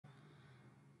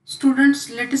Students,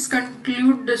 let us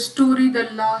conclude the story The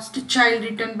Lost Child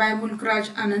written by Mulk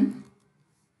Anand.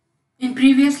 In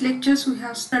previous lectures, we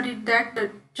have studied that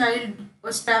the child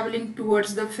was traveling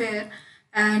towards the fair,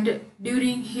 and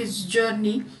during his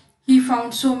journey, he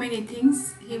found so many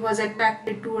things. He was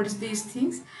attracted towards these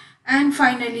things, and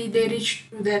finally, they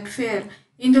reached to that fair.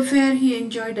 In the fair, he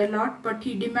enjoyed a lot, but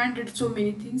he demanded so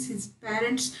many things. His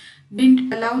parents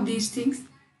didn't allow these things,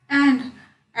 and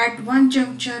at one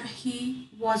juncture, he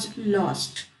was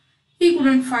lost. He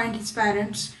couldn't find his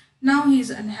parents. Now he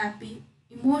is unhappy.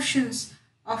 Emotions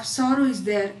of sorrow is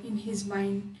there in his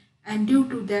mind, and due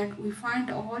to that we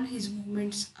find all his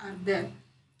movements are there.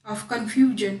 Of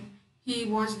confusion, he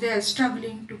was there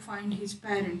struggling to find his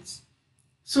parents.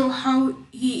 So how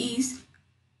he is,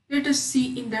 let us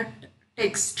see in that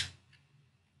text.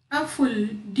 A full,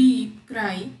 deep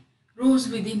cry rose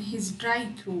within his dry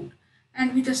throat,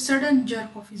 and with a sudden jerk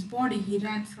of his body, he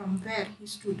ran from where he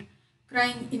stood,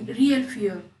 crying in real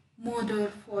fear, Mother,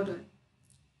 Father.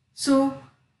 So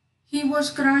he was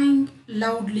crying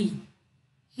loudly.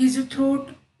 His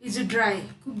throat is dry.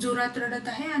 खूप जोरात रडत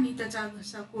आहे आणि त्याचा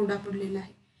घसा कोरडा पडलेला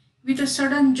आहे. With a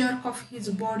sudden jerk of his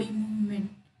body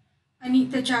movement. आणि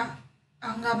त्याच्या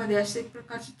अंगामध्ये असे एक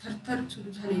प्रकारची थरथर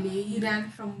सुरू झालेली आहे. He ran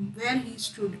from where he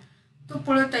stood. तो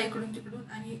पळत आहे इकडून तिकडून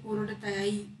आणि ओरडत आहे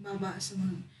आई बाबा असं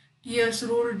म्हणून. Tears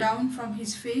rolled down from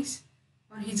his face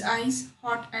or his eyes,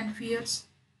 hot and fierce.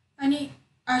 आणि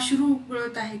अश्रू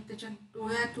गळत आहेत त्याच्या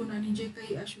डोळ्यातून आणि जे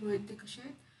काही अश्रू आहेत ते कसे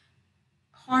आहेत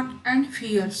हॉट अँड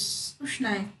फिअर्स उष्ण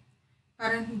आहेत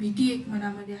कारण भीती एक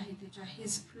मनामध्ये आहे त्याच्या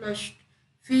his flushed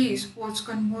face was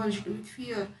कन्व्हर्ज्ड with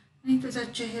fear आणि त्याचा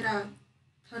चेहरा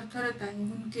थरथरत आहे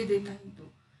हुंदके देत आहे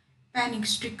तो panic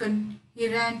stricken he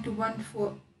ran to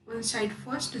one side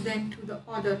first then to the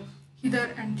other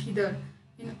hither and थिदर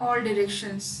in all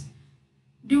directions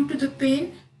due to the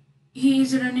pen he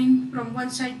is running from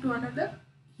one side to another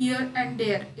here and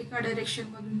there एका direction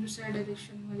मधून दुसऱ्या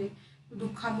direction मध्ये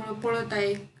दुःखामुळे पळत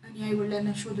आहे आणि आई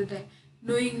वडिलांना शोधत आहे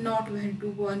knowing not where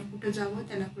to go आणि कुठे जावं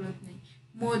त्याला कळत नाही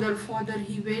mother father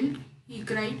he weld he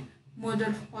cried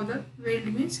mother father weld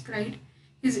means cried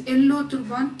his yellow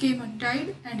तुर्बान came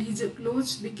अनटाईड and his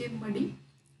clothes became मडी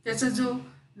त्याचा जो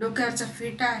डोक्यावरचा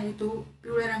फेटा आहे तो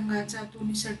पिवळ्या रंगाचा तो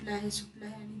निसटला आहे सुटला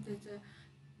आहे आणि त्याच्या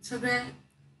सगळ्या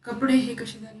कपडे हे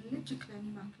कसे झालेले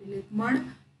चिखलाने माखलेले आहेत मड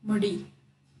मडी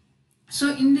So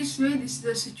in this way, this is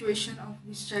the situation of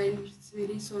this child, which is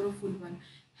very sorrowful one.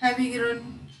 Having run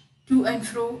to and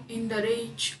fro in the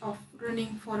rage of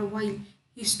running for a while,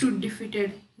 he stood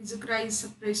defeated, his cries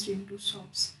suppressed into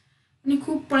sobs. आणि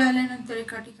खूप पळाल्यानंतर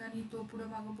एका ठिकाणी तो पुढे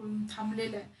मागं पळून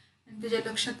थांबलेला आहे आणि त्याच्या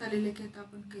लक्षात आलेलं की आता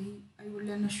आपण काही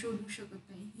आईवडिलांना शोधू शकत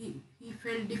नाही he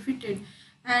felt defeated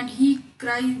and he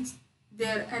cried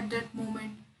there at that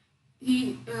moment. He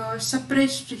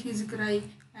suppressed his cry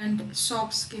and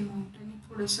sobs came out आणि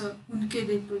थोडंसं हुंदके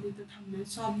देतो तिथं थांबले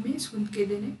सॉब मीन्स हुंदके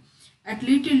देणे at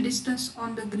little distance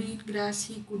on the green grass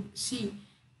he could see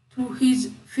through his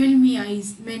filmy eyes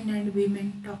men and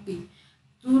women talking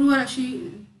दूरवर अशी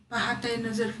पाहत आहे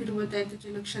नजर फिरवत आहे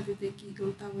त्याच्या लक्षात येते की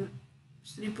गवतावर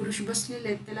स्त्री पुरुष बसलेले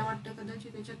आहेत त्याला वाटतं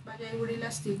कदाचित त्याच्यात माझे आई वडील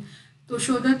असतील तो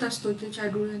शोधत असतो त्याच्या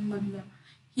डोळ्यांमधनं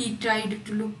ही ट्राईड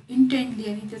टू लुक इंटेंटली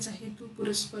आणि त्याचा हेतू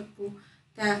पुरस्पर तो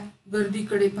त्या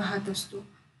गर्दीकडे पाहत असतो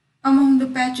among the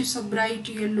patches of bright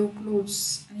yellow clothes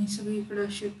आणि सगळीकडे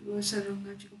असे पिवळसर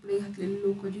रंगाचे कपडे घातलेले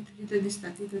लोक जिथे जिथे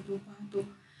दिसतात तिथे तो पाहतो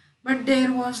but there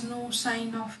was no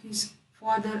sign of his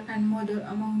father and mother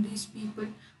among these people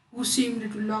who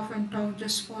seemed to loaf and talk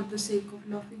just for the sake of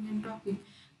laughing and talking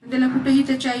त्याला कुठेही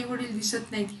त्याचे आई वडील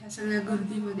दिसत नाहीत ह्या सगळ्या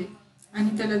गर्दीमध्ये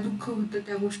आणि त्याला दुःख होतं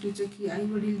त्या गोष्टीचं की आई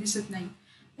वडील दिसत नाही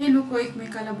हे लोक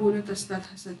एकमेकाला बोलत असतात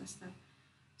हसत असतात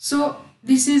so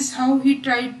this is how he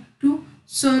tried to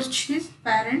search his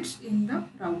parents in the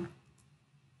crowd.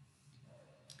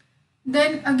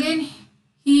 Then again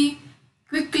he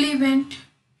quickly went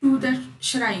to the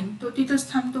shrine. तो तिथंच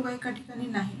थांबतो का एका ठिकाणी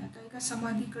नाही आता एका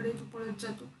समाधीकडे तो पळत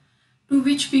जातो to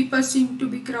which people seem to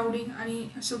be crowding आणि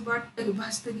असं वाटतं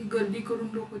भासतं की गर्दी करून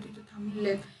लोक तिथं थांबलेले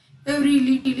आहेत every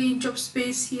little inch of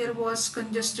space here was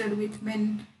congested with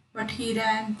men but he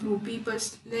ran through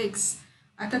people's legs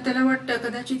आता त्याला वाटतं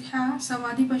कदाचित ह्या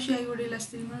समाधीपाशी आई वडील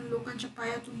असतील म्हणून लोकांच्या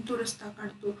पायातून तो रस्ता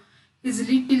काढतो हिज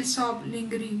लिटिल सॉब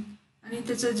लिंगरिंग आणि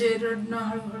त्याचं जे रडणं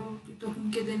हळूहळू तिथं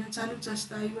हुंके देणं चालूच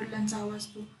असतं आई वडिलांचा आवाज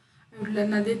तो आई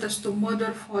वडिलांना देत असतो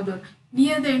mother father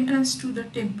near the entrance to the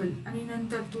temple आणि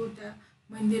नंतर तो त्या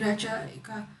मंदिराच्या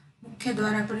एका मुख्य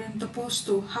द्वारापर्यंत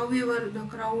पोहोचतो how ever the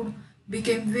crowd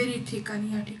became very thick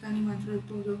आणि या ठिकाणी मात्र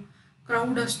तो जो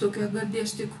क्राऊड असतो किंवा गर्दी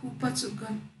असते खूपच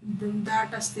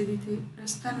दाट असते तिथे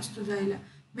रस्ता नसतो जायला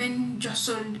मेन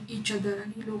जॉसल्ड इच अदर,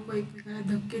 आणि लोक एकमेकाला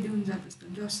धक्के देऊन जात असतात.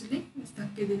 जॉसलिंग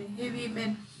धक्के देणे. Heavy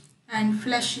men and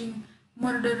flashing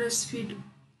murderous feet,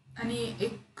 आणि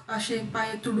एक असे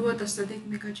पाय तुडवत असतात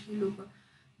एकमेकाचे हे लोक.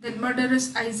 Then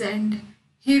murderous eyes and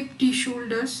हेप्टी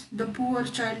shoulders, the poor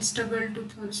child struggle to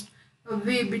thirst a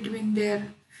way between there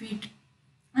feet.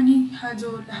 आणि हा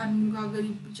जो लहान मुलगा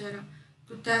गरीब बिचारा,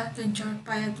 तो त्यांच्या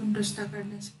पायातून रस्ता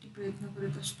काढण्यासाठी प्रयत्न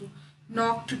करत असतो.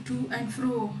 नॉक्ड टू अँड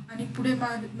फ्रो, आणि पुढे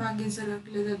मागे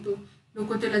सरकला जातो.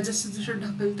 लोक त्याला जसं जसं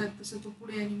ढकलतात तसं तो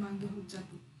पुढे आणि मागे होत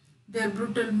जातो. There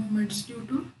brutal movements due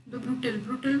to the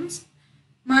brutal means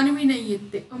मानवी नाही आहेत,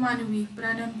 ते अमानवी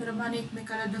प्राण्यांप्रमाणे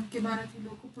एकमेकाला धक्के मारत ही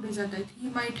लोक पुढे जात आहेत. He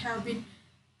might have bin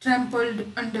ट्रॅम्पल्ड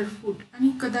under फूट,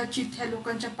 आणि कदाचित ह्या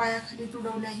लोकांच्या पायाखाली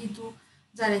तुडवल्याही तो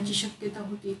जाण्याची शक्यता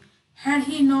होती. Had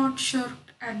he not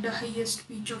शर्क्ड at the highest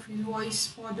peach of his voice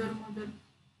father mother,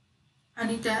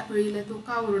 आणि त्या वेळेला तो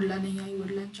का ओरडला नाही आई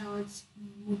वडिलांच्या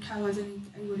मोठ्या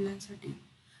आवाजाने आई वडिलांसाठी.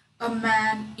 A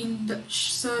man in the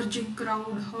surging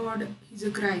crowd heard his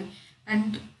cry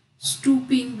and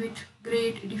stooping with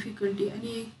great difficulty,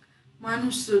 आणि एक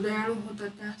माणूस जो दयाळू होता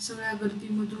त्या सगळ्या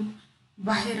गर्दीमधून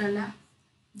बाहेर आला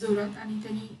जोरात, आणि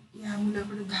त्यांनी ह्या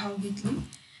मुलाकडे धाव घेतली.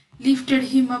 Lifted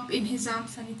him up in his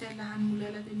arms, आणि त्या लहान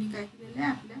मुलाला त्यांनी काय केलेलं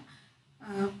आहे आपल्या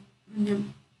म्हणजे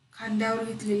खांद्यावर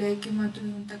घेतलेलं आहे, किंवा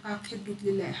तुम्ही म्हणता काखेत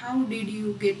घेतलेलं आहे. How did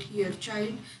you get here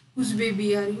child, whose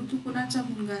baby R you, तू कुणाचा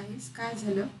मुलगा आहेस, काय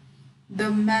झालं. The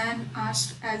man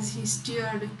asked as he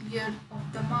स्टिअर्ड clear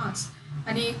of the mass,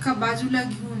 आणि एका बाजूला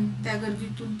घेऊन त्या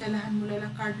गर्दीतून त्या लहान मुलाला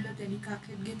काढलं, त्यांनी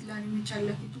काखेत घेतलं आणि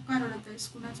विचारलं की तू का रडत आहेस,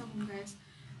 कुणाचा मुलगा आहेस.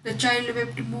 The child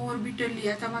wept more bitterly,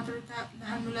 आता मात्र त्या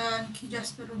लहान मुलाला आणखी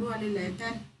जास्त रडू आलेलं आहे.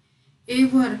 त्या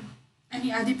एव्हर, आणि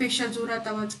आधीपेक्षा जोरात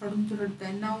आवाज काढून तो रडत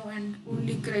आहे. नाव अँड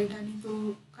ओनली क्राईड, आणि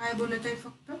तो काय बोलत आहे,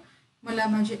 फक्त मला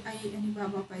माझे आई आणि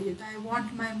बाबा पाहिजेत. I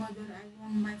want my mother, I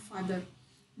want my father.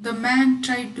 The man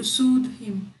tried to soothe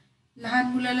हिम, लहान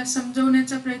मुलाला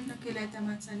समजवण्याचा प्रयत्न केलाय त्या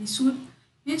माणसाने. सूद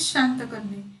मीन्स शांत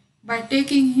करणे. By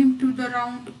taking him to the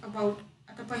round about,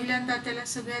 आता पहिल्यांदा त्याला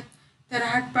सगळ्यात त्या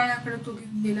राहटपाळाकडे तो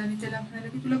घेऊन गेला आणि त्याला म्हणाला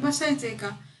की तुला बसायचंय का.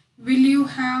 Will you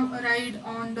have a ride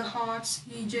on the horse,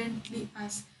 he gently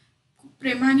asked. खूप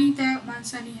प्रेमाने त्या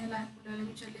माणसाने ह्या लहान मुलाला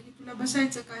विचारले की तुला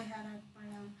बसायचं का ह्या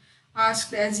राजपाळ्यावर.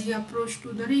 Asked as he approach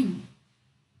to the ring.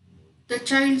 The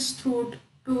child's throat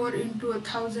टोअर in to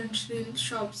 1,000 Srila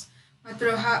shops.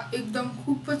 मात्र हा एकदम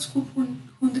खूप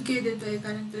हुंदके देत आहे,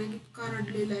 कारण तो इतका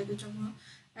रडलेला आहे त्याच्यामुळं.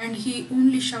 अँड ही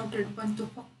ओनली शाउटेड, पण तो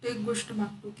फक्त एक गोष्ट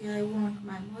मागतो की I want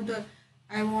my mother,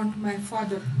 I want my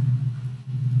father.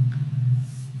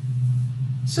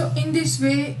 So in this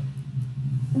way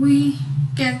we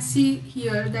can see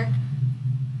here that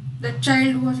the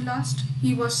child was lost.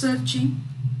 He was searching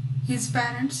his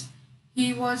parents.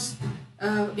 He was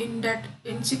in that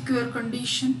insecure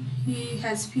condition. He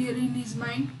has fear in his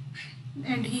mind,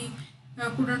 and he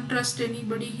couldn't trust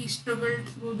anybody. He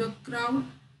struggled through the crowd.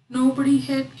 Nobody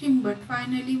helped him, but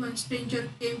finally one stranger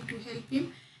came to help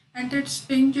him, and that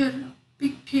stranger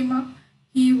picked him up.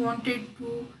 He wanted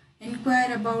to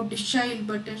inquire about this child,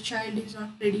 but the child is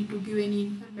not ready to give any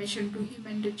information to him,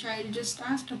 and the child just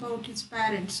asked about his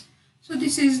parents. So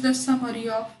this is the summary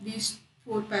of these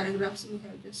 4 paragraphs we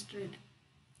have just read.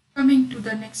 Coming to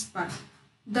the next part.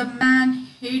 The man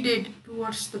headed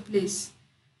towards the place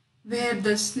where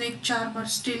the snake charmer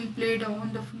still played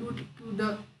on the flute to the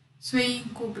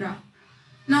swaying cobra.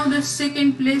 Now the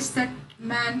second place that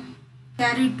man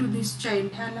carried to this child,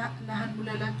 ह्या लहान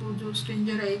मुलाला तो जो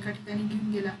stranger आहे एका ठिकाणी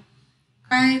घेऊन गेला.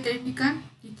 काय आहे ते ठिकाण,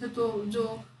 तिथं तो जो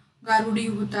गारुडी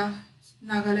होता,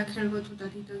 नागाला खेळवत होता,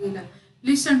 तिथं गेला.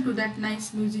 लिसन to that nice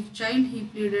music child, ही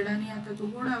प्लेडेड. आणि आता तो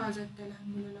गोड आवाजात त्या लहान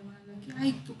मुलाला म्हणाला की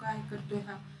ऐक तू काय करतोय,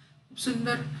 हा खूप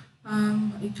सुंदर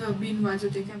इथं बीन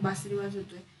वाजवतोय किंवा बासरी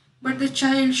वाजवतोय. But the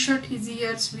child shut his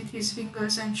ears with his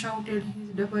fingers and shouted his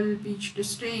double-pitched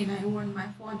strain, I want my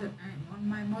father, I want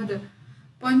my mother.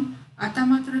 पण आता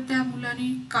मात्र त्या मुलाने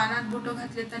कानात बोटं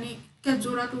घातलेत आणि इतक्या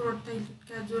जोरात ओरडता येईल,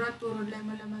 इतक्या जोरात ओरडलाय,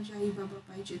 मला माझे आई बाबा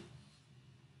पाहिजेत.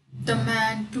 द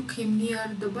मॅन टूक हिम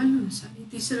नियर द बलून्स. आणि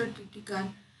तिसरं ठिकाण,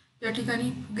 त्या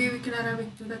ठिकाणी फुगे विकणारा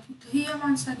व्यक्ती होता, तिथेही या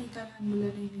माणसाने त्या लहान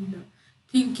मुलाने नेलं.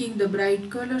 Thinking the bright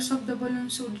colours of the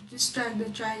balloons would distract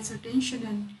the चाइल्ड's attention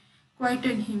and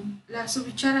quieten हिम. असं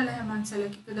विचार आला ह्या माणसाला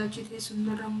की कदाचित हे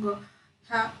सुंदर रंग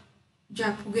ह्या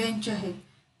ज्या फुग्यांचे आहेत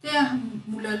त्या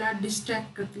मुलाला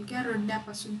डिस्ट्रॅक्ट करतील किंवा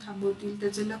रडण्यापासून थांबवतील,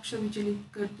 त्याचं लक्ष विचलित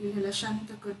करतील, ह्याला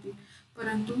शांत करतील.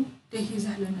 परंतु तेही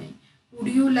झालं नाही. Would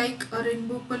you like a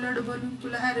rainbow coloured balloon,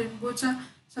 तुला हा रेनबोचा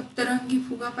सप्तरंगी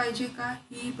फुगा पाहिजे का,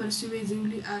 ही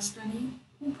पर्सिव्हेसिव्हली आस्क्ड. आणि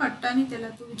खूप हट्टाने त्याला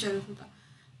तो विचारत होता.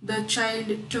 The child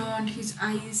turned his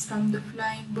eyes from the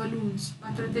flying balloons.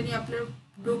 मात्र त्यांनी आपलं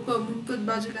डोकं मुंडकत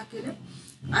बाजूला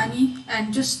केलं आणि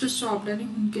अँड जस्ट सॉफ्ट आणि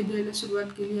हुंके द्यायला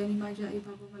सुरुवात केली आणि माझे आई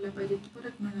बाबा मला पाहिजे.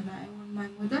 परत म्हणाला, I want my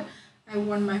mother, I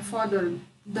want my father.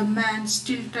 The man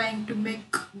still trying to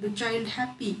make the child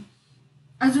happy.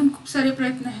 अजून खूप सारे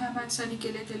प्रयत्न ह्या माणसाने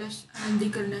केले त्याला आनंदी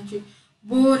करण्याचे.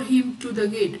 Bore him to the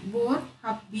gate. Bore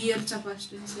हा बियरचा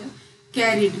पास्ट टेन्स आहे.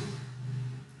 Carried.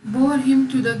 Bore him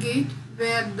to the gate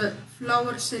wear the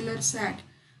flower seller सॅट.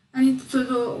 आणि तो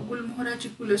जो गुलमोहराची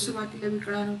फुलं सुरुवातीला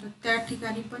विकणार होता त्या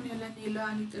ठिकाणी पण याला नेलं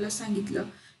आणि त्याला सांगितलं,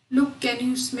 look can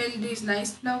you smell these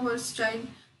nice flowers child,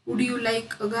 would you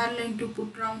like a गार्लँड to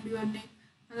put round your neck.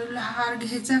 तुला हार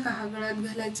घ्यायचा का, हा गळ्यात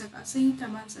घालायचा का, असंही त्या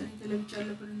माणसाने त्याला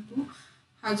विचारलं. परंतु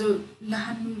हा जो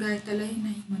लहान मुलगा आहे त्यालाही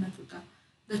नाही म्हणत होता.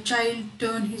 The child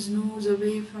turn his nose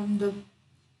away from the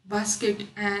basket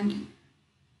and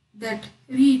that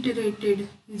रिइटरेटेड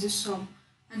his sob.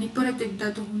 आणि परत एकदा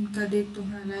तो हुंदका देत तो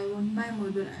म्हणाला, I want my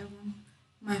mother, I want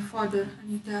my father.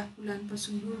 आणि त्या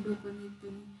फुलांपासून दूर डोकं नेत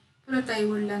त्यांनी परत आई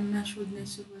वडिलांना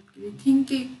शोधण्यास सुरुवात केली.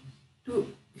 Thinking to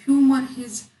humour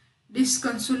his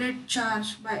डिस्कन्सोलेट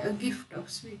charge by a gift of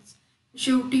sweets.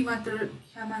 शेवटी मात्र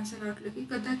ह्या माणसाला वाटलं की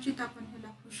कदाचित आपण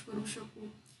ह्याला खुश करू शकू.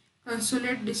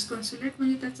 कन्सोलेट डिस्कन्सोलेट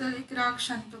म्हणजे त्याचा एक राग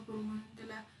शांत करू म्हणून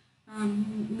त्याला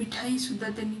मिठाई सुद्धा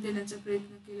त्यांनी देण्याचा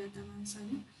प्रयत्न केला त्या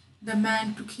माणसाने. द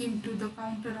मॅन टूक हिम to the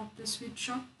counter of the sweet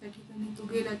shop. त्या ठिकाणी तो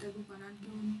गेला त्या दुकानात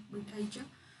घेऊन मिठाईच्या.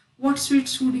 What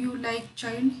sweets would you like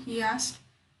child, he asked.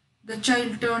 The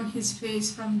child turn his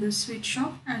face from the sweet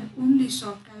shop and only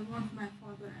soft, I want my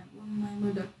father, I want my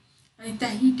mother. आणि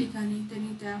त्याही ठिकाणी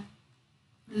त्यांनी त्या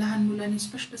लहान मुलांनी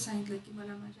स्पष्ट सांगितलं की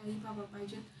मला माझ्या आई बाबा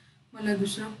पाहिजेत, मला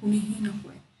दुसरं कुणीही नको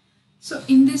आहे. So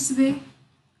in this way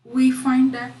we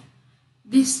find that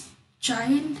this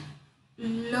child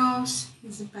loves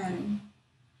his parent,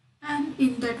 and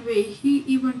in that way he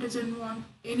even doesn't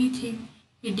want anything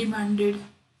he demanded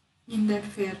in that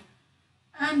fair,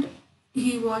 and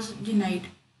he was denied.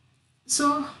 So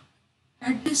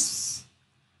at this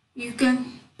you can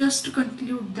just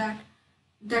conclude that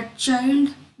that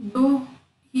child, though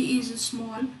he is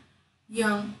small,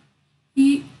 young,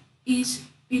 he is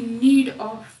in need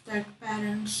of that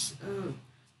parents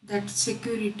that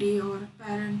security or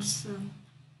parents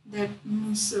that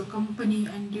means company,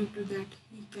 and due to that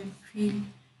he can feel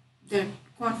that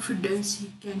confidence, he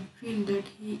can feel that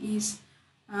he is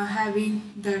having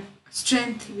that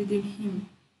strength within him.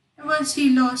 Once he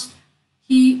lost,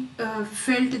 he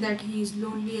felt that he is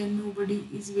lonely and nobody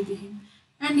is with him,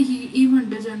 and he even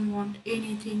doesn't want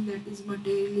anything that is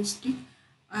materialistic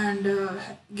and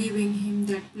giving him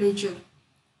that pleasure.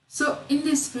 So in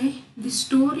this way, the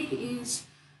story is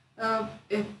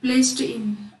placed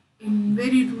in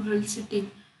very rural setting,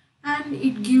 and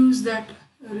it gives that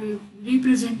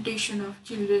representation of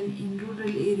children in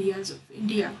rural areas of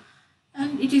India,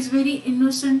 and it is very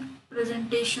innocent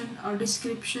presentation or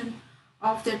description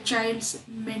of the child's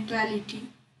mentality,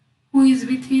 who is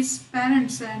with his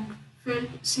parents and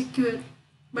felt secure,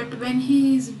 but when he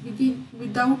is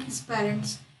without his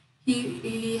parents,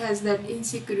 he has that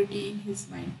insecurity in his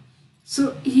mind.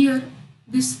 So here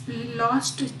this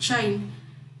lost child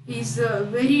is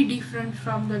very different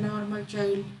from the normal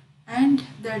child, and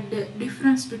that the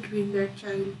difference between that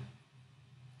child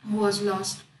who was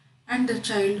lost and the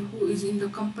child who is in the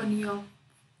company of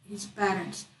his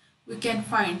parents, we can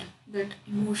find that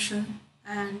emotion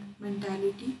and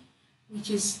mentality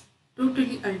which is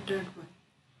totally altered one.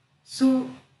 So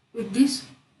with this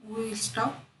we will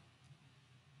stop.